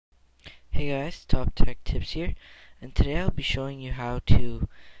Hey guys, Top Tech Tips here, and today I'll be showing you how to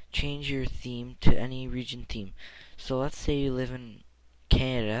change your theme to any region theme. So let's say you live in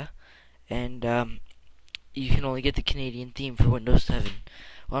Canada, and you can only get the Canadian theme for Windows 7.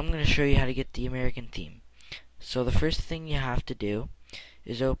 Well, I'm going to show you how to get the American theme. So the first thing you have to do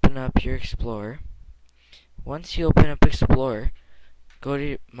is open up your Explorer. Once you open up Explorer, go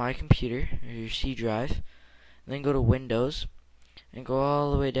to My Computer, or your C drive, and then go to Windows, and go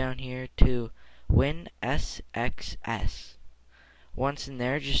all the way down here to winsxs. Once in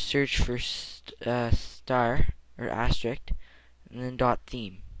there, just search for star or asterisk and then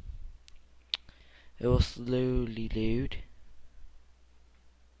 .theme. It will slowly load,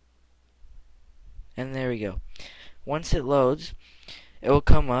 and there we go. Once it loads, it will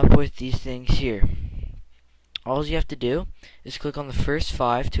come up with these things here. All you have to do is click on the first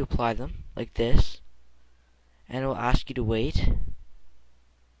 5 to apply them, like this, and it will ask you to wait.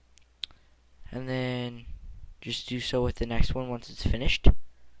 And then just do so with the next one once it's finished.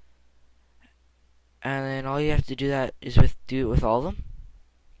 And then all you have to do do it with all of them.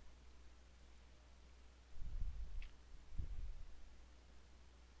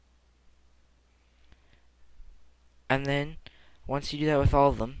 And then once you do that with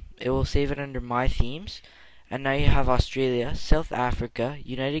all of them, it will save it under My Themes. And now you have Australia, South Africa,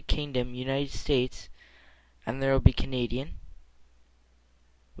 United Kingdom, United States, and there will be Canadian,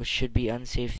 which should be unsaved